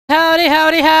Howdy,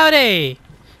 howdy, howdy!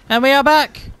 And we are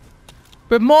back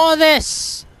with more of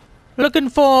this. Looking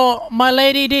for my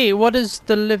Lady D. What is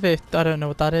the liveth? I don't know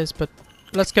what that is, but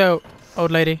let's go, old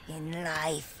lady. In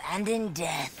life and in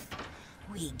death,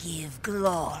 we give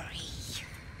glory.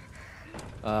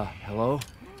 Hello?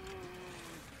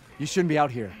 You shouldn't be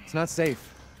out here. It's not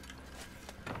safe.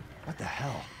 What the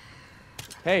hell?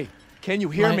 Hey, can you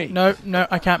hear me? No,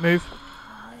 I can't move.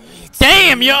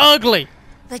 Damn, you're ugly!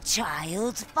 The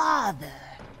child's father.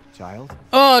 Child?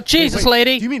 Oh, Jesus, Wait,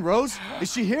 lady! do you mean Rose?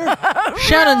 Is she here?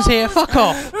 Shannon's here, fuck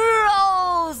off!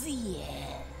 Rose,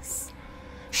 yes.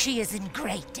 She is in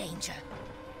great danger.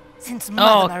 Since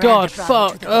Mother Miranda God, brought her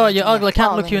fuck. to the Oh, region you're ugly, I of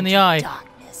can't look you in the eye.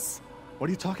 darkness. What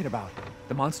are you talking about?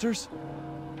 The monsters?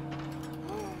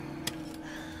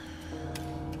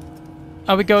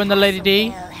 Are we going the Lady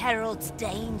D? Bell heralds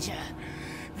danger.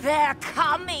 They're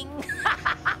coming.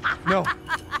 No.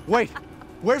 Wait.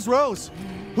 Where's Rose?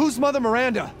 Who's Mother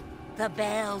Miranda? The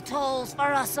bell tolls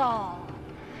for us all.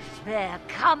 They're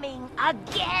coming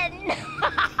again.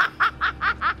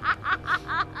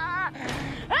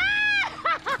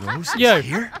 Rose Yo. is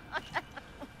here?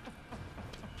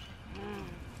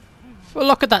 Well,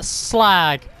 look at that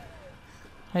slag.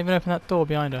 I even opened that door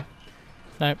behind her.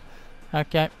 Nope.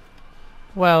 Okay.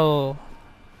 Well.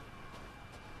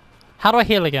 How do I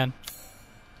heal again?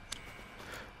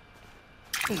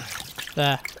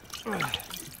 There.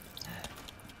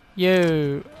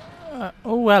 You.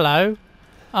 Oh, hello.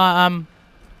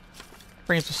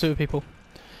 Brings us super people.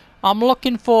 I'm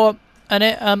looking for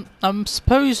I'm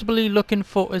supposedly looking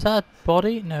for. Is that a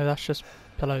body? No, that's just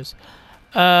pillows.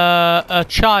 A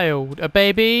child, a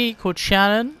baby called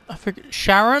Shannon. I forget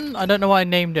Sharon. I don't know why I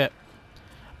named it.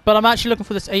 But I'm actually looking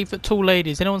for this 8-foot tall lady.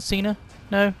 Has anyone seen her?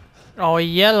 No. Oh,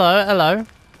 yellow. Hello.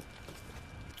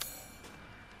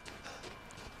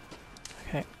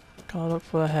 Okay. Gotta look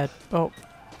for the head. Oh.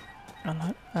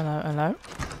 Hello. Hello. Hello.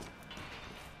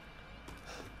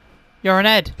 You're an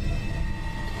Ed.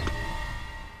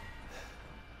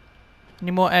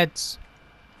 Any more Eds?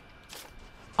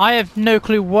 I have no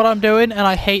clue what I'm doing, and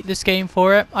I hate this game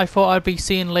for it. I thought I'd be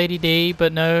seeing Lady D,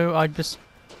 but no, I just...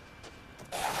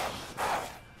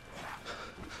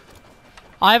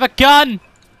 I have a gun!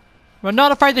 I'm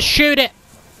not afraid to shoot it!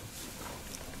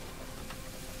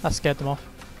 That scared them off.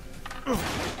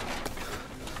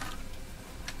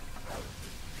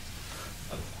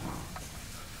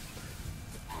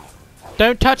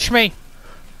 Don't touch me!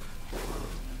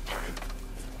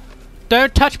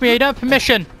 Don't touch me, I don't have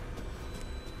permission!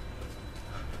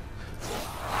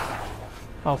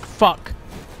 Oh, fuck.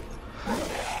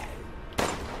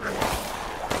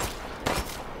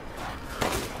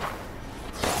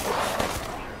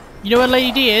 You know where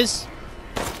Lady D is?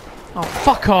 Oh,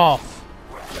 fuck off.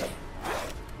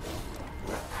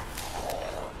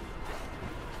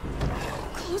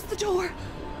 Close the door,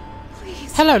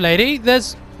 please. Hello, lady.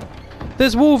 There's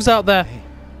wolves out there. Hey,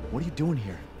 what are you doing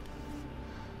here?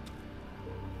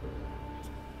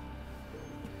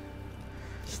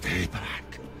 Stay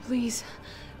back. Please,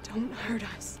 don't hurt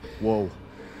us. Whoa.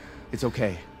 It's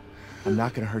okay. I'm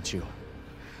not gonna hurt you.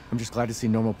 I'm just glad to see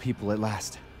normal people at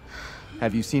last.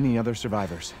 Have you seen any other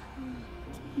survivors?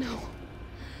 No.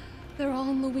 They're all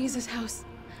in Louisa's house.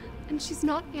 And she's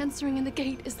not answering and the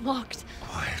gate is locked.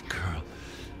 Quiet girl.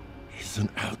 He's an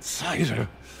outsider.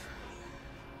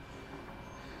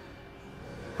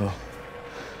 Oh,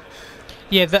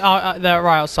 Yeah, they're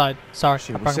right outside. Sorry.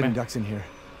 shit, I we're broke sitting them. ducks in here.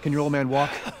 Can your old man walk?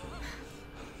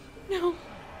 No.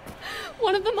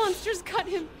 One of the monsters cut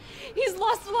him. He's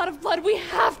lost a lot of blood. We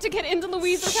have to get into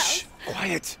Louisa's house.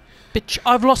 Quiet. Bitch,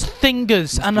 I've lost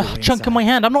fingers and a be chunk of inside. my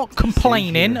hand. I'm not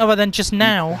complaining, here. other than just Be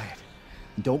now. quiet.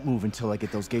 Don't move until I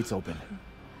get those gates open.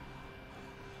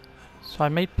 So I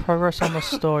made progress on the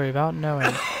story without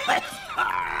knowing.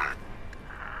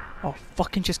 Oh,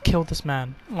 fucking just killed this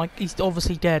man. Like, he's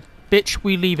obviously dead. Bitch,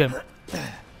 we leave him.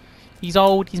 He's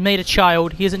old, he's made a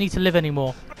child, he doesn't need to live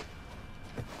anymore.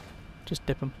 Just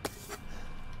dip him.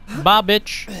 Bye,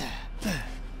 bitch.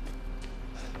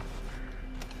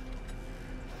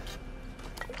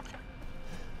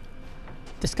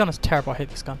 This gun is terrible, I hate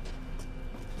this gun.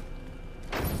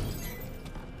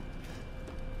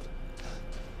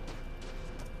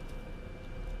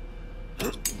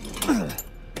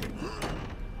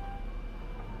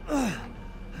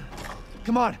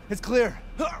 Come on, it's clear.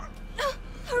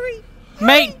 Hurry.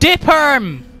 Mate, dip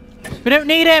him! We don't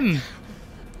need him!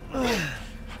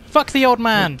 Fuck the old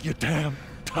man. Your damn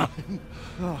time.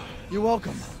 You're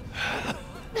welcome.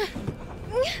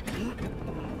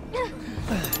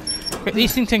 Wait,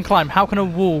 these things can climb. How can a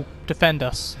wall defend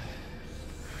us?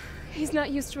 He's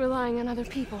not used to relying on other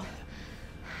people.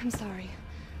 I'm sorry.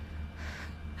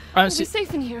 I We'll don't be see.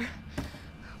 safe in here,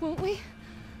 won't we?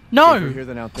 No. Safer here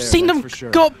than out I've there, seen that's them for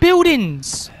sure. go up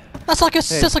buildings. That's like a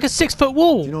Hey. that's like a 6-foot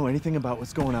wall. Do you know anything about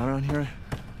what's going on around here?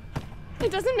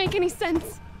 It doesn't make any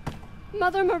sense.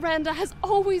 Mother Miranda has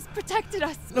always protected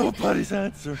us. Nobody's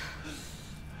answer.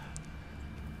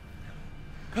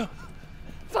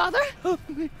 Father,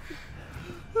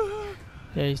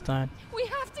 Yeah, he's dying. we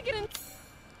have to get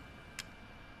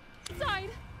inside.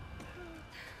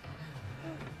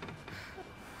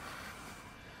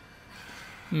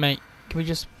 Mate, can we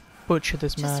just butcher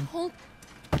this Just man? hold.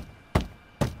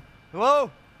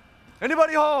 Hello?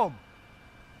 Anybody home?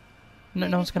 No,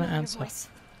 Maybe no one's it's gonna not your answer. voice.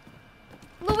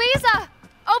 Louisa,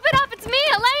 open up! It's me,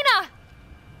 Elena.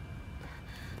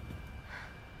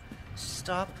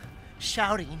 Stop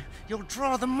shouting. You'll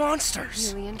draw the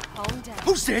monsters. Julian, calm down.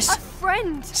 Who's this? A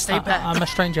friend. Stay back. I'm a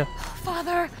stranger.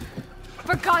 Father,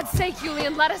 for God's sake,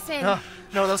 Julian, let us in.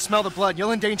 No, they'll smell the blood.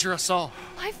 You'll endanger us all.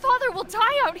 My father will die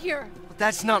out here. But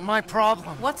that's not my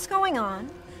problem. What's going on?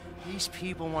 These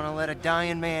people want to let a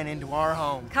dying man into our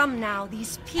home. Come now,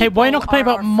 these people. Hey, why not complain are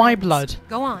about our my friends. blood?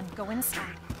 Go on, go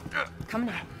inside. Come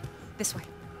now, this way.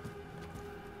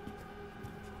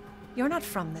 You're not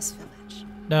from this village.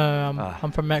 No,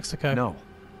 I'm from Mexico. No.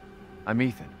 I'm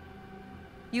Ethan.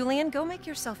 Julian, go make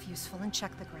yourself useful and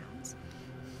check the grounds.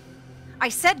 I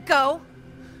said go!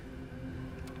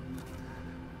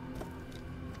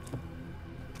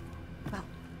 Well,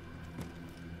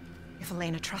 if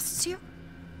Elena trusts you,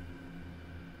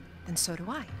 then so do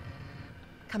I.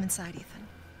 Come inside, Ethan.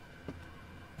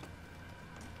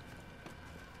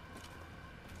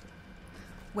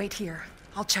 Wait here.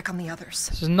 I'll check on the others.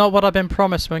 This is not what I've been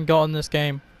promised when got on this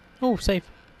game. Oh, safe.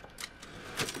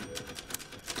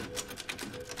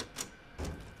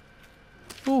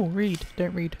 Oh, read.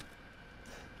 Don't read.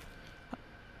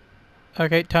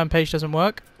 Okay, turn page doesn't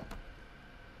work.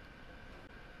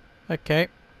 Okay.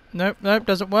 Nope, nope,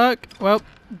 doesn't work. Well,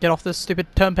 get off this stupid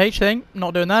turn page thing.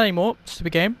 Not doing that anymore.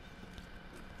 Stupid game.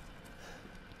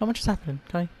 How much is happening?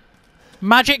 Okay.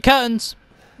 Magic curtains!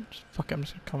 Fuck it, I'm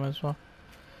just gonna comment as well.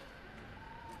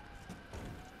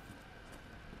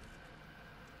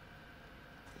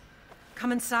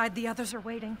 Come inside, the others are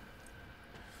waiting.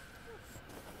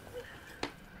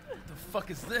 The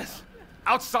fuck is this?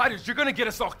 Outsiders, you're gonna get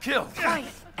us all killed. Quiet,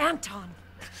 Anton.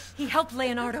 He helped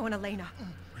Leonardo and Elena.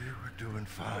 We were doing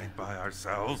fine by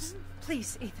ourselves.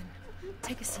 Please, Ethan,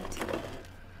 take a seat.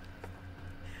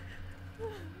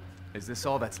 Is this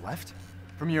all that's left?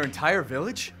 From your entire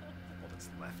village? All that's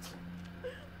left.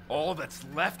 All that's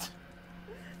left?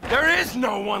 There is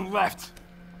no one left!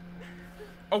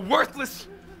 A worthless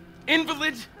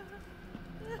invalid?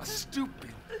 A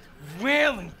stupid,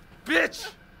 wailing bitch!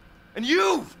 And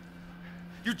you!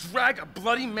 You drag a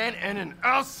bloody man and an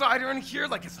outsider in here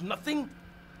like it's nothing?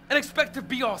 And expect to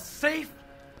be all safe?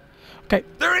 Okay.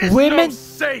 There is no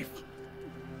safe!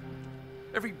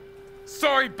 Every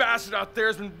sorry bastard out there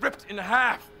has been ripped in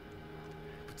half.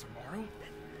 But tomorrow?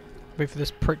 Wait for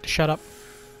this prick to shut up.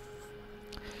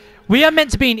 We are meant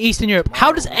to be in Eastern Europe.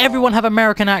 How does everyone have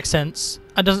American accents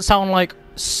and doesn't sound like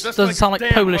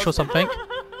damn Polish or husband. something?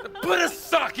 Put a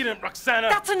sock in it, Roxana!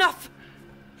 That's enough!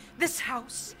 This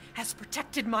house has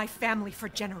protected my family for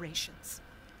generations.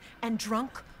 And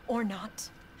drunk or not,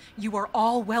 you are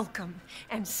all welcome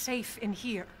and safe in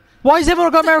here. Why has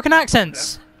everyone got American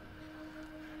accents?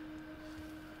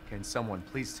 Can someone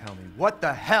please tell me what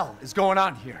the hell is going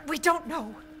on here? We don't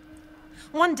know.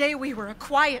 One day we were a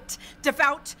quiet,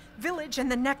 devout village,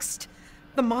 and the next,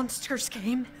 the monsters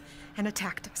came and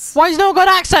attacked us. Why has no one got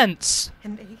accents?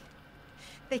 And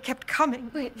they kept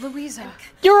coming. Wait, Louisa,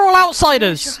 You're all Where's your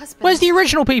outsiders. husband? Where's the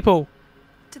original people?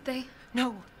 did they?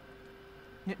 No.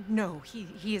 No,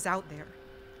 he is out there.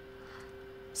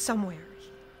 Somewhere.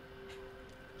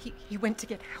 He went to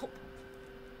get help.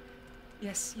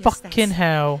 Yes, Fucking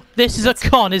hell. This is a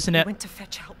con, isn't He it? went to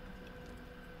fetch help.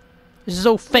 This is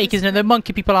all fake, isn't it? They're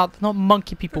monkey people out. Not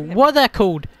monkey people. What are they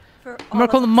called? For I'm gonna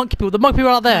call them monkey people. The monkey people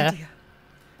out there. Nadia,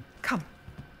 come.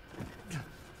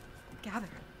 Gather.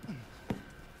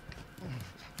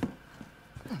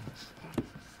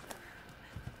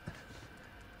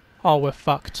 Oh, we're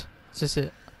fucked. Is this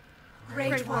it?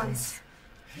 Great ones,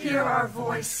 hear our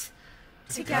voice,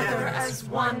 together as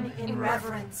one in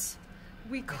reverence.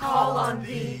 We call on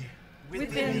thee,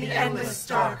 within the endless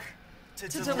dark, to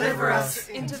deliver us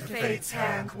into fate's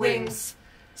hand wings.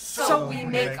 So we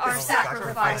make our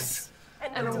sacrifice,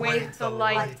 and await the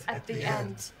light at the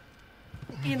end.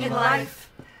 In life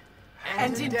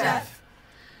and in death,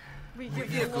 we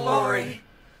give you glory,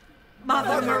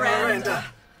 Mother Miranda.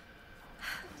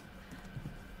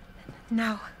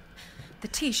 Now, The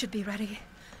tea should be ready.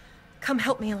 Come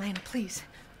help me, Elena, please.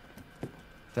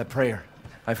 That prayer.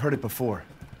 I've heard it before.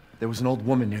 There was an old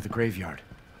woman near the graveyard.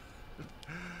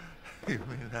 You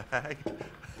mean the hag?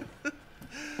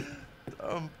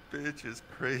 Dumb bitch is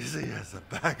crazy as a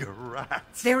bag of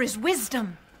rats. There is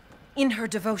wisdom in her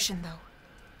devotion, though.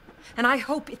 And I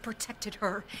hope it protected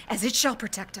her as it shall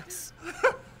protect us.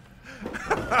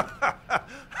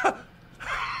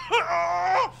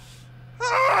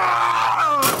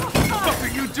 What are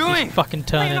you doing? Fucking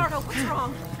turning. Leonardo, what's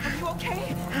wrong? Are you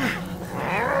okay?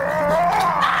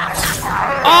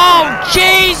 Oh,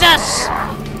 Jesus!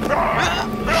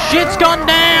 Shit's gone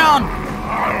down!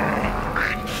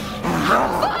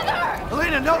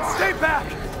 Elena, no, stay back!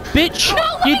 Bitch,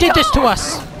 you did this to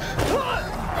us!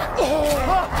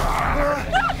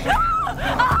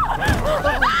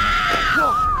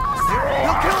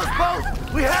 He'll kill us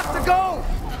both! We have to go!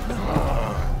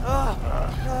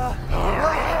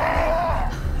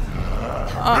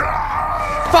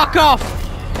 Fuck off!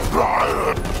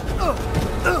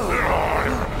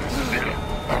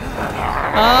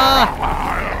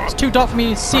 It's too dark for me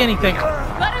to see anything.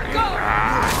 Let him go!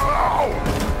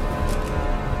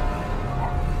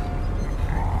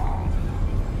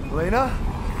 Elena?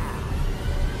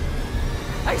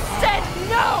 I said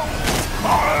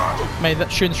no! Mate,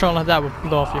 that shooting strong like that would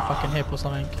blow off your fucking hip or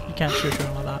something. You can't shoot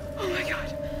strong like that. Oh my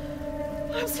god.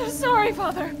 I'm so sorry,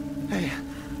 Father. Hey,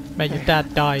 Mate, your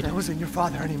dad died. that wasn't your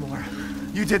father anymore.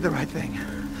 You did the right thing.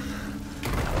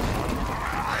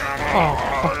 Oh,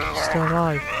 fuck, he's still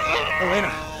alive.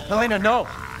 Elena, no!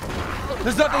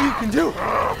 There's nothing you can do!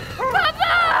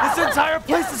 Papa! This entire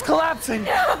place is collapsing!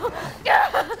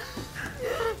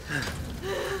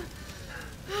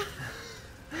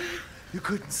 You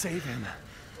couldn't save him.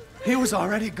 He was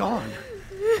already gone.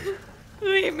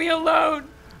 Leave me alone.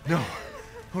 No,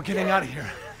 we're getting out of here.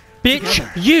 Bitch,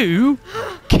 Together. you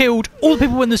killed all the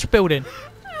people in this building.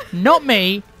 Not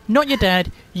me, not your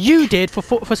dad. You did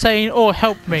for saying, "Oh,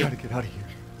 help We me." gotta get out of here.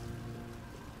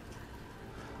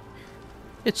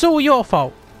 It's all your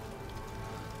fault.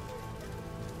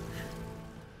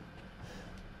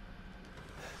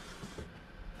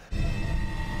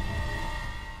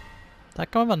 That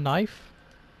guy with a knife?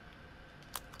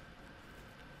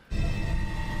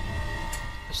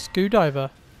 A screwdriver.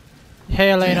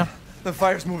 Hey, Elena. The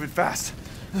fire's moving fast.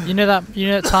 You know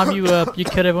that time you you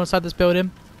killed everyone inside this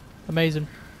building? Amazing.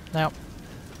 Now.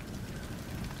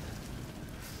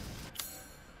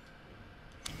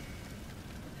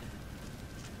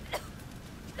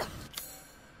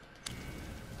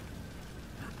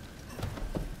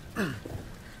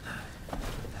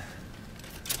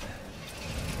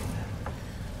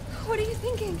 What are you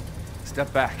thinking?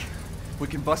 Step back. We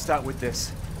can bust out with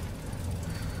this.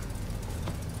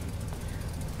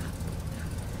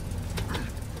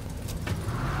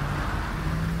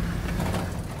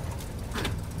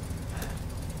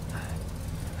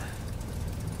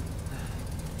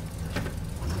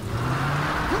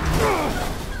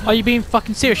 Are you being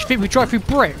fucking serious? You think we drive through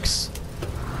bricks?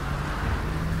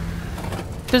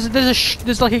 There's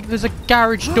a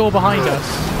garage door behind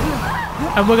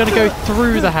us, and we're gonna go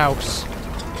through the house.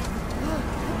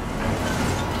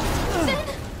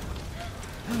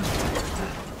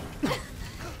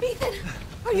 Ethan,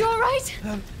 are you alright?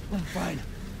 I'm fine.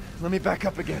 Let me back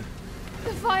up again.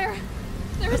 The fire.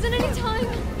 There isn't any time.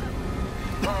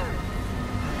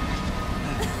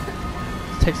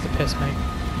 Takes the piss, mate.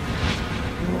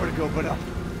 Nowhere to go but up.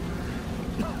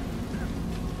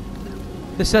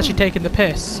 This is actually taking the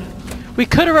piss. We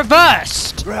could have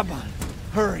reversed! Grab on.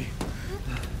 Hurry.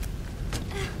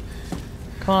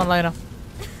 Come on, Lena.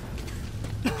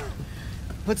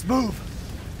 Let's move.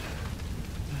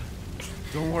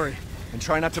 Don't worry. And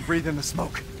try not to breathe in the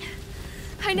smoke.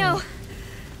 I know.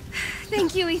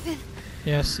 Thank you, Ethan.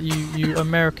 Yes, you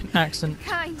American accent,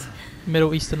 Kind.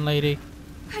 Middle Eastern lady.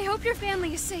 I hope your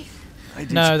family is safe. I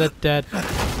did No, they're dead.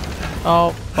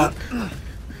 Oh, fuck.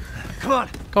 Come on.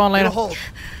 Go on, Get a Lena. hold.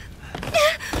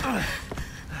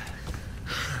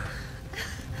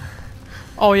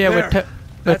 Oh yeah, we're There. we're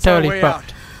That's our totally way out.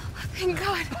 fucked. Thank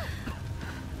God.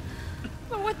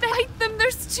 But what the hate them?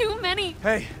 There's too many.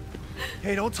 Hey,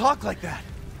 don't talk like that.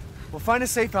 We'll find a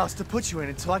safe house to put you in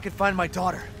until I can find my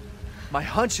daughter. My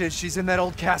hunch is she's in that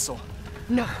old castle.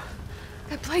 No.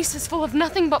 That place is full of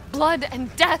nothing but blood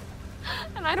and death.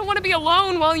 And I don't want to be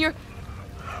alone while you're...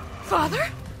 Father?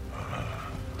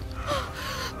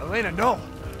 Elena, no.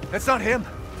 That's not him.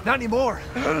 Not anymore.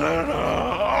 He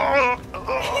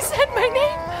said my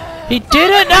name. He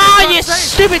didn't! Ah, you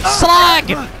stupid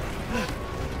slag!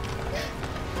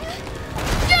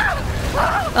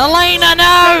 Elena,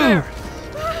 no!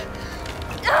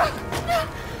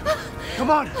 Come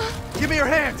on, give me your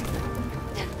hand.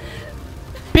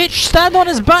 Bitch, stand on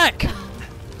his back!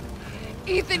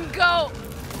 Ethan, go!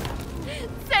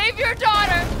 Save your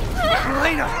daughter!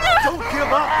 Elena, don't give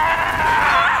up.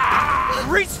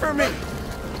 Reach for me.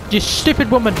 You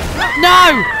stupid woman!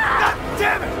 No! God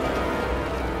damn it!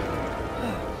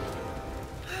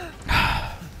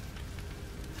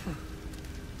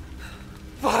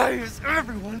 Why is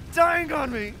everyone dying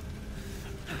on me?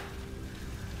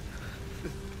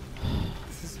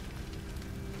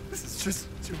 This is just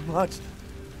too much.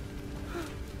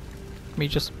 Can we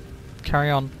just carry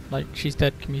on? Like, she's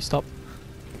dead. Can you stop?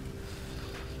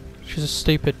 She's just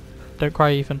stupid. Don't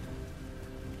cry, Ethan.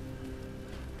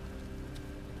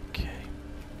 Okay.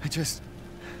 I just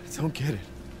don't get it.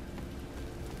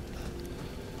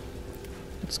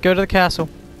 Let's go to the castle.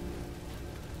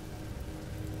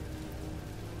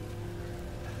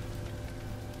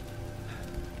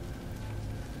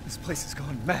 This place has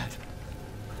gone mad.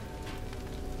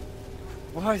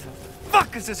 Why the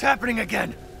fuck is this happening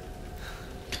again?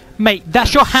 Mate,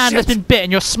 that's your hand that's Shit. been bit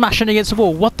and you're smashing against the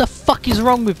wall. What the fuck is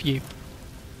wrong with you?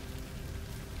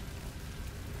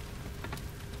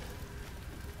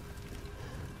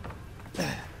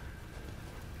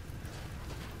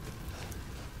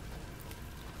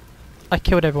 I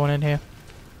killed everyone in here.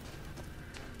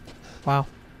 Wow.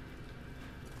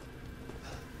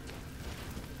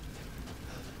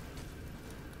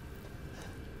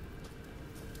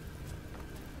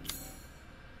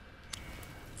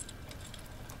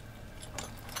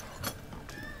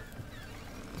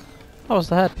 That was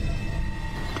the head.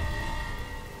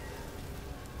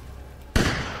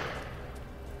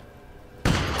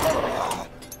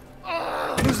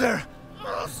 Who's there?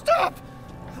 Stop!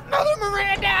 Mother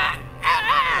Miranda!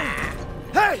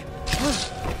 Hey!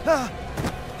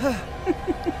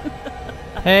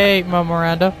 Hey, Mom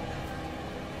Miranda.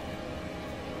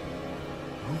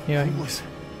 Yeah.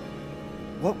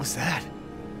 What was that?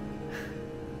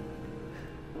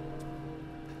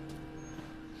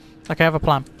 Okay, I have a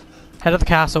plan. Head of the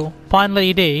castle. Find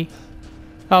Lady D.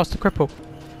 Oh, it's the cripple.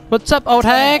 What's up, old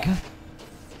hag?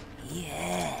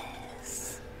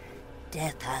 Yes.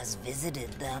 Death has visited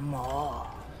them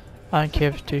all. I don't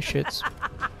give two shits.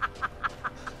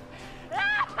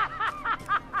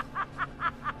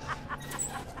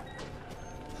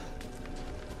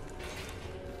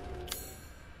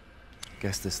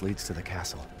 Guess this leads to the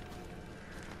castle.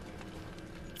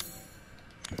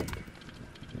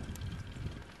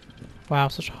 Wow,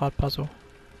 such a hard puzzle.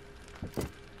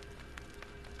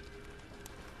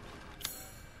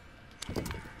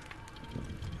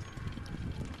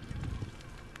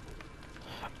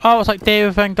 Oh, it's like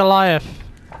David and Goliath.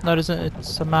 No, it isn't.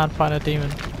 It's a man fighting a demon.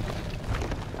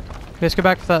 Okay, let's go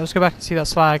back for that. Let's go back and see that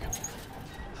slag.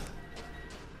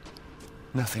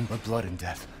 Nothing but blood and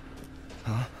death.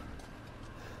 Huh?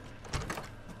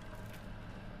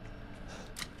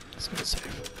 Let's get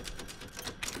safe.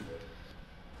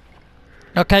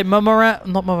 Okay, Mama Rat.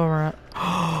 Not Mama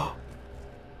Rat.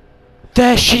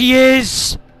 There she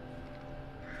is!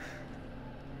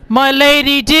 My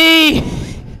Lady D!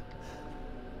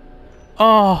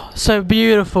 Oh, so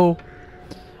beautiful.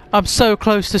 I'm so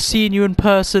close to seeing you in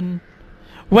person.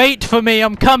 Wait for me,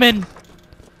 I'm coming!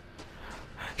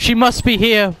 She must be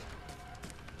here.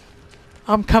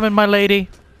 I'm coming, my lady.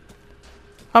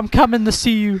 I'm coming to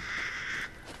see you.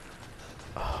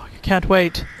 Oh, I can't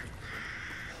wait.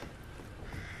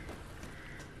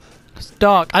 It's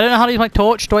dark. I don't know how to use my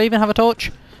torch. Do I even have a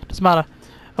torch? Doesn't matter.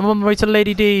 I'm on my way to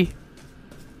Lady D.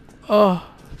 Oh,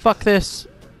 fuck this.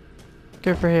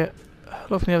 Go for here.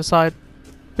 Look from the other side.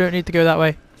 We don't need to go that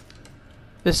way.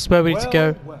 This is where we need to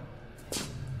go. Well.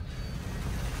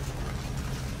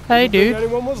 Hey, Didn't dude. think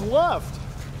anyone was left.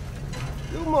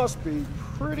 You must be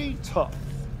pretty tough,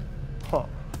 huh?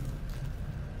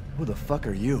 Who the fuck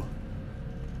are you?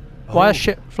 Why is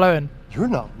shit flowing? You're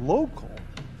not local.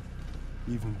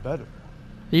 Even better.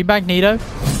 Are you Magneto?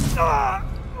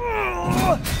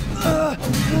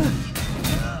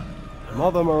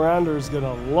 Mother Miranda's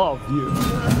gonna love you.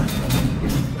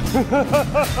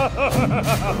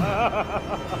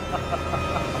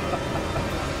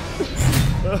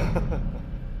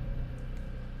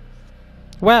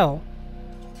 Well,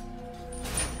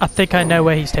 I think I know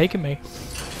where he's taking me.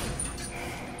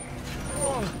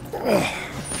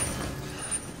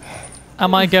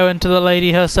 Am I going to the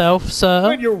lady herself, sir?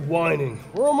 Quit your whining.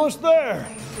 We're almost there.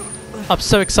 I'm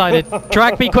so excited.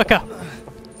 Drag me quicker.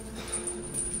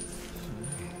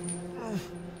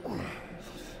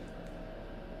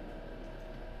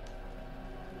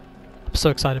 I'm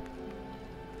so excited.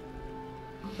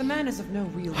 The man is of no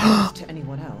real use to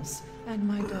anyone else, and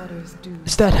my daughters do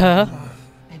Is that her?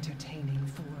 entertaining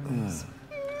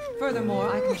Furthermore,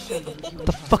 I can show you. If you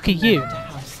The fuck are you?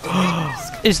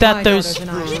 Is My that those? daughters and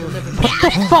I shall live in What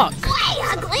the fuck? Way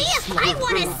ugly! I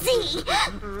want to see!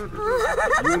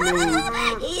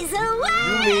 He's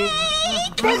awake!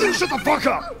 Brother, shut the fuck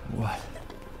up! What?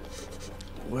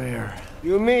 Where?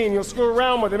 You mean you'll screw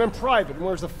around with him in private, and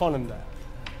where's the fun in that?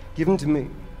 Give him to me,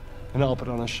 and I'll put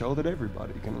on a show that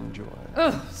everybody can enjoy.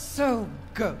 Ugh, so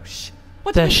gauche.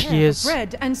 What There do we she care is. for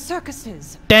bread and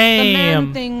circuses? Damn. The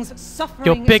man things suffering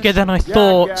You're is bigger a than I Yeah,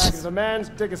 thought. yeah, 'cause a man's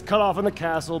dick is cut off in the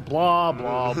castle, blah,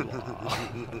 blah, blah.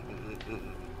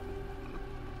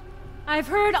 I've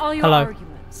heard all your Hello.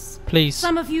 arguments. Please.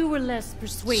 Some of you were less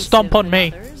persuasive Stomp on than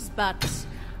me. others, but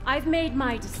I've made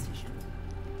my decision.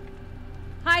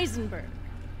 Heisenberg,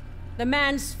 the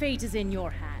man's fate is in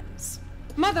your hands.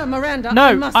 Mother Miranda, I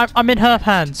No, must... I'm in her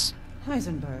hands.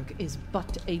 Heisenberg is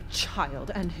but a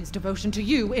child, and his devotion to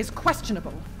you is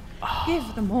questionable. Give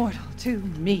the mortal to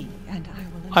me, and I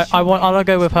will ensure I'll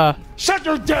go with her. Shut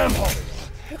your damn hole!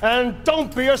 And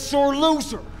don't be a sore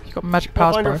loser! You got magic Go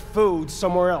powers, find bro. your food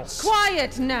somewhere else.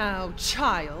 Quiet now,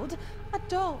 child.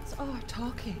 Adults are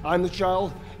talking. I'm the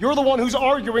child. You're the one who's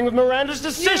arguing with Miranda's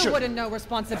decision. You wouldn't know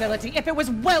responsibility if it was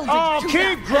welded Oh, to keep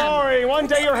that growing! One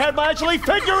day your head might actually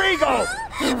fit your ego!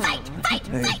 Hey,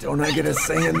 don't I get a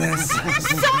say in this?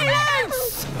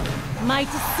 Silence! My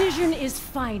decision is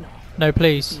final. No,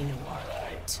 please.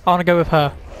 I want to go with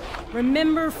her.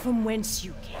 Remember from whence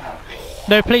you came.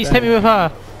 No, please take me with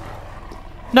her.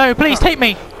 No, please take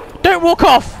me. Don't walk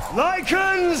off.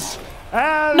 Lycans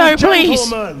and No, please.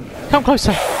 gentlemen, Come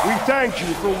closer. we thank you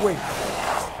for waiting.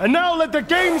 And now let the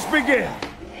games begin.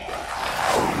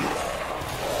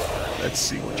 Let's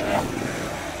see what you're doing.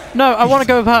 No, I want to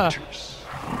go with her.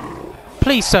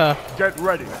 Please, sir. Get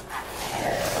ready.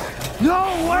 No,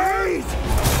 wait!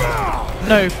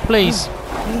 No, please. 10,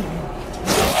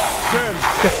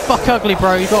 You're fuck ugly,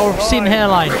 bro. You got a receding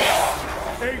hairline. 8,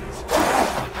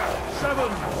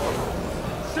 7,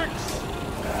 6,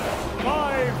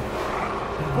 5,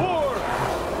 4,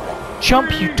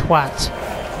 Jump, you twat.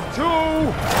 2,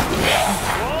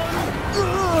 1.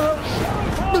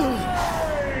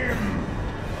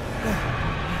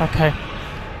 Okay.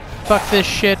 Fuck this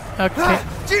shit. Okay.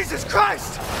 Jesus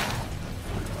Christ!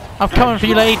 I'm coming for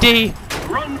you, lady.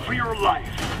 Run for your life.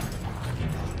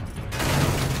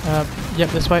 Yep,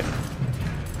 this way.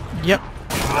 Yep.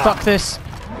 Fuck this.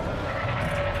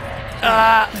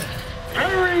 Ah.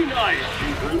 Very nice,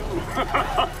 Ethan.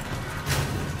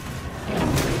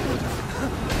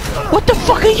 What the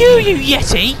fuck are you, you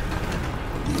Yeti?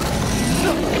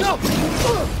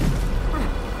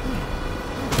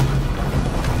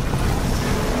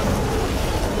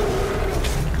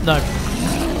 No.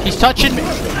 He's touching me.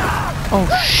 Oh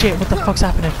shit, what the fuck's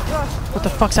happening? What the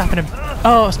fuck's happening?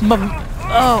 Oh, it's mum.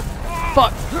 Oh,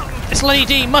 fuck. It's Lady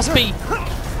D, must be.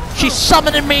 She's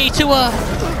summoning me to her.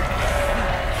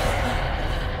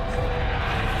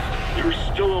 You're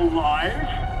still alive?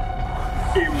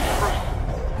 Impressive.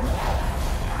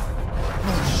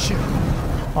 Oh shit.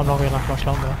 I'm not gonna last much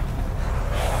longer.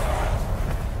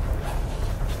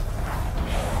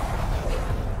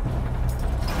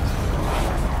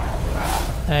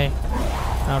 Hey.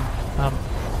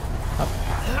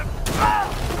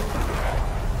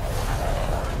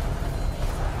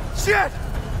 Shit!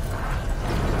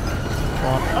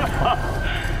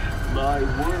 My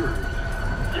word.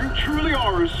 You truly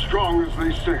are as strong as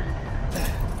they say.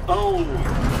 Oh,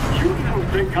 you didn't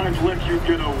think I'd let you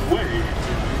get away, did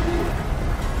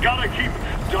you? Gotta keep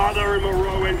Donna and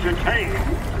Moreau entertained.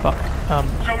 Fuck. So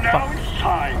now Fuck. it's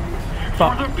time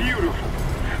Fuck. for the beautiful,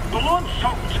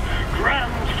 blood-soaked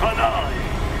grand finale.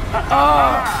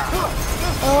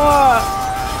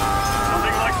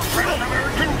 Nothing like fresh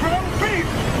American ground beef.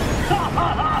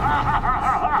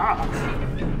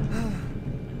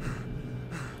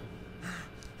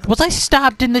 Was I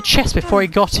stabbed in the chest before he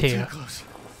got here?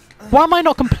 Why am I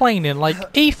not complaining? Like,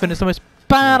 Ethan is the most Do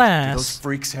those badass.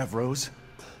 freaks have Rose?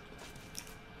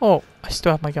 Oh, I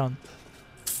still have my gun.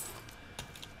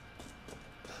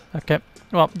 Okay.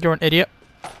 Well, you're an idiot.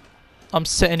 I'm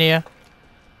sitting here.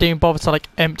 Didn't bother to, like,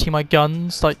 empty my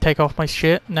guns, like, take off my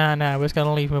shit. Nah, we're just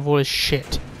gonna leave him with all his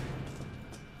shit.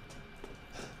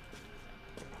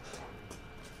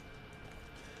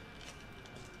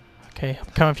 Okay, I'm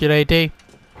coming for you, lady.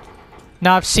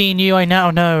 Now I've seen you, I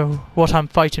now know what I'm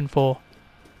fighting for.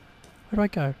 Where do I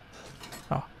go?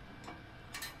 Oh.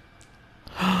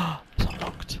 It's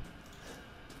unlocked.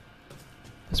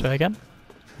 This way again.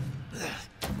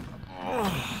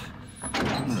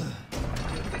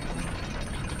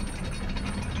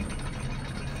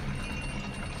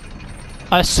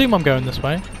 I assume I'm going this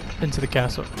way, into the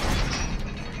castle.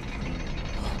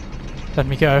 Let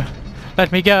me go.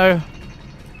 Let me go.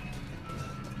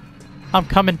 I'm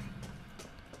coming.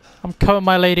 I'm coming,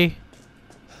 my lady.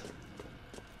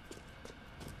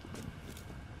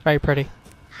 Very pretty.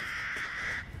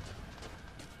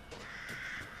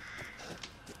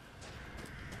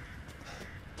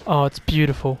 Oh, it's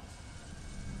beautiful.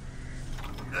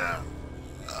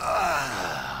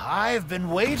 I've been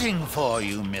waiting for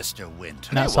you, Mr.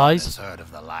 Winter. That No size? one has heard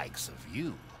of the likes of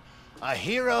you. A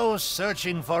hero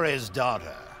searching for his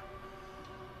daughter.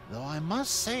 Though I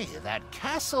must say, that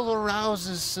castle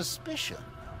arouses suspicion.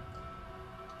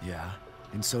 Yeah,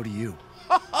 and so do you.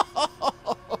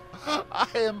 I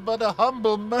am but a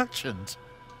humble merchant.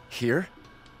 Here?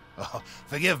 Oh,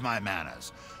 forgive my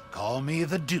manners. Call me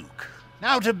the Duke.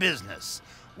 Now to business.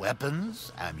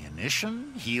 Weapons,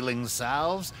 ammunition, healing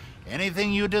salves,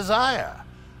 anything you desire,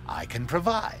 I can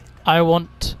provide. I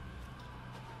want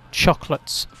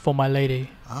chocolates for my lady.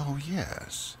 Oh,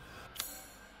 yes.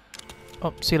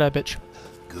 Oh, see you later, bitch.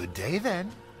 Good day,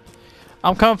 then.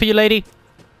 I'm coming for you, lady.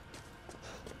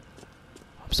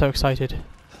 I'm so excited.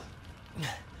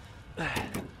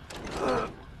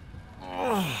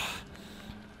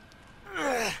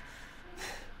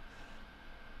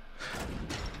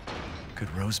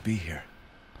 Could Rose be here?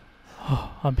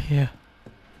 Oh, I'm here.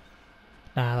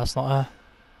 Nah, that's not her.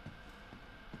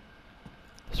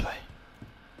 This way.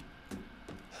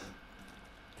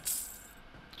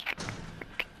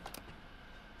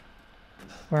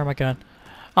 Where am I going?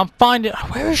 I'm finding...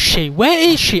 Where is she? Where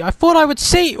is she? I thought I would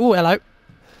see... Oh, hello.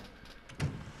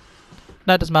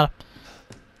 No, it doesn't matter.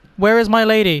 Where is my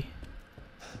lady?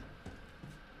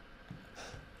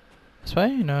 This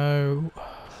way? No.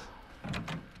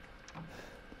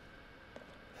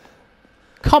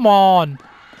 Come on!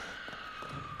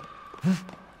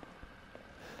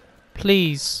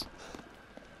 Please.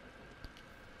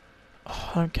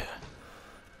 Oh, I don't care.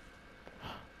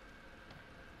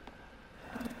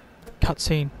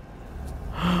 Cutscene.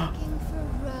 Looking for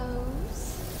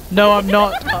Rose? No, I'm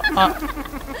not.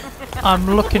 I'm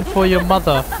looking for your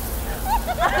mother.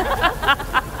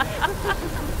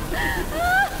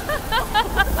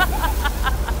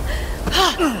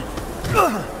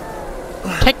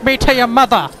 Take me to your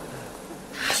mother.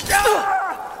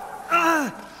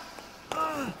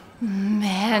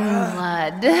 Man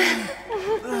blood.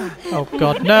 Oh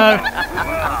God, no!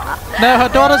 No, her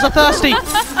daughters are thirsty.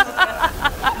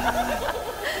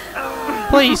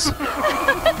 Please,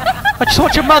 I just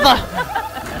want your mother.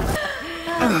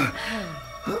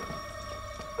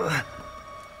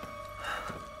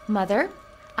 Mother,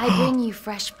 I bring you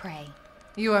fresh prey.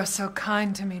 You are so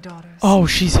kind to me, daughters. Oh,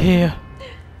 she's here.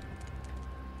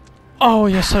 Oh,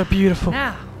 you're so beautiful.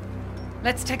 Now,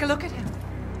 let's take a look at him.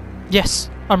 Yes,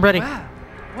 I'm ready.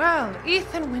 Well,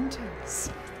 Ethan Winters.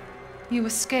 You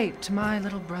escaped my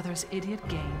little brother's idiot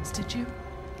games, did you?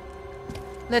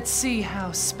 Let's see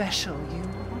how special you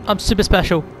are. I'm super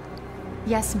special.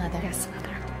 Yes, Mother. Yes,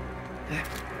 Mother.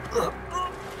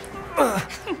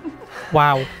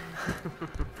 Wow.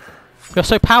 You're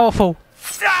so powerful.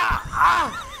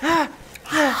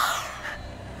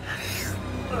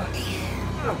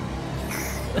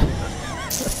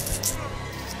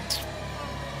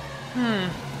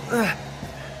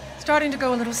 Starting to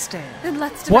go a little stale. Then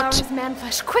let's devour his man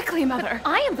flesh quickly, Mother.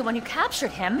 I am the one who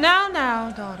captured him.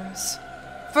 Now, daughters.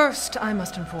 First, I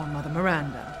must inform Mother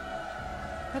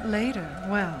Miranda. But later,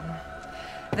 well,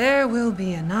 there will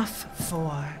be enough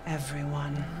for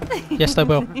everyone. Yes, there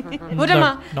will. No,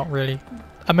 Udama. not really.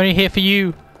 I'm only here for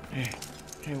you.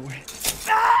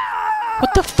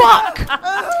 What the fuck?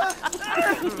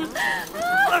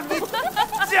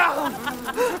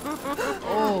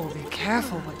 Oh, be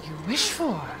careful what you wish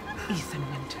for, Ethan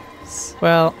Winters.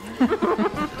 Well,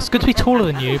 it's good to be taller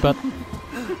than you, but...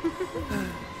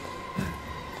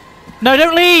 No,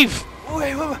 don't leave!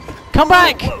 Wait, Come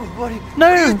back! What No!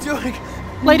 are you doing?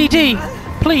 Lady D,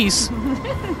 please!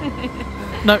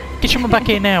 No, get your mum back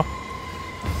here now.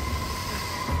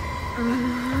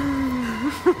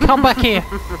 Come back here.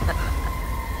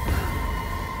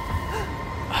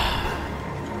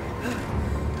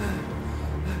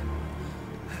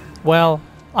 Well,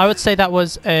 I would say that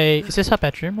was a... Is this her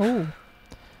bedroom? Ooh.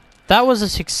 That was a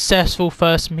successful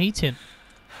first meeting.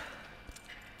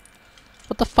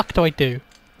 What the fuck do I do?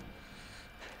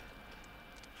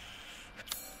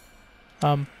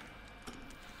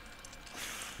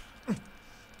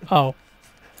 Oh.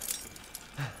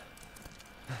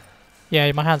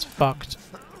 Yeah, my hand's fucked.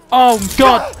 Oh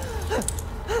God!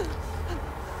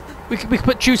 We can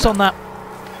put juice on that.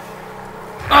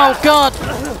 Oh God!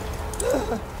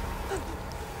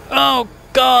 Oh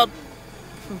God!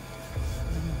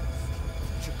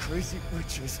 crazy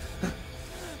witches.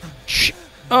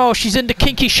 Oh, she's into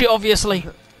kinky shit, obviously.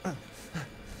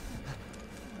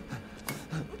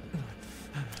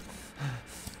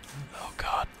 Oh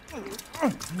god.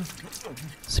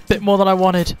 It's a bit more than I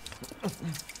wanted.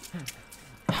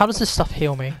 How does this stuff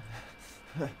heal me?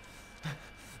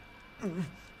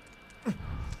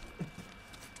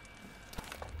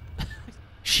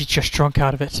 She just drunk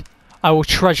out of it. I will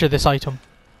treasure this item.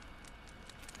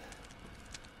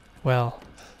 Well.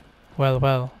 Well,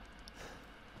 well.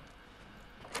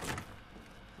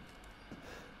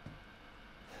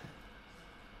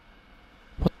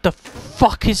 What the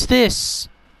fuck is this?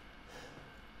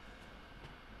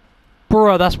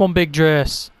 Bruh, that's one big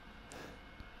dress.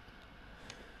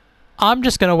 I'm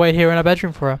just gonna wait here in a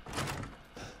bedroom for her.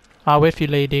 I'll wait for you,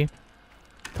 lady.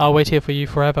 I'll wait here for you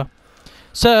forever.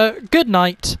 So, good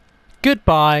night,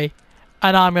 goodbye,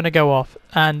 and I'm gonna go off.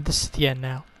 And this is the end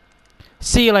now.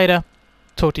 See you later.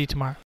 Talk to you tomorrow.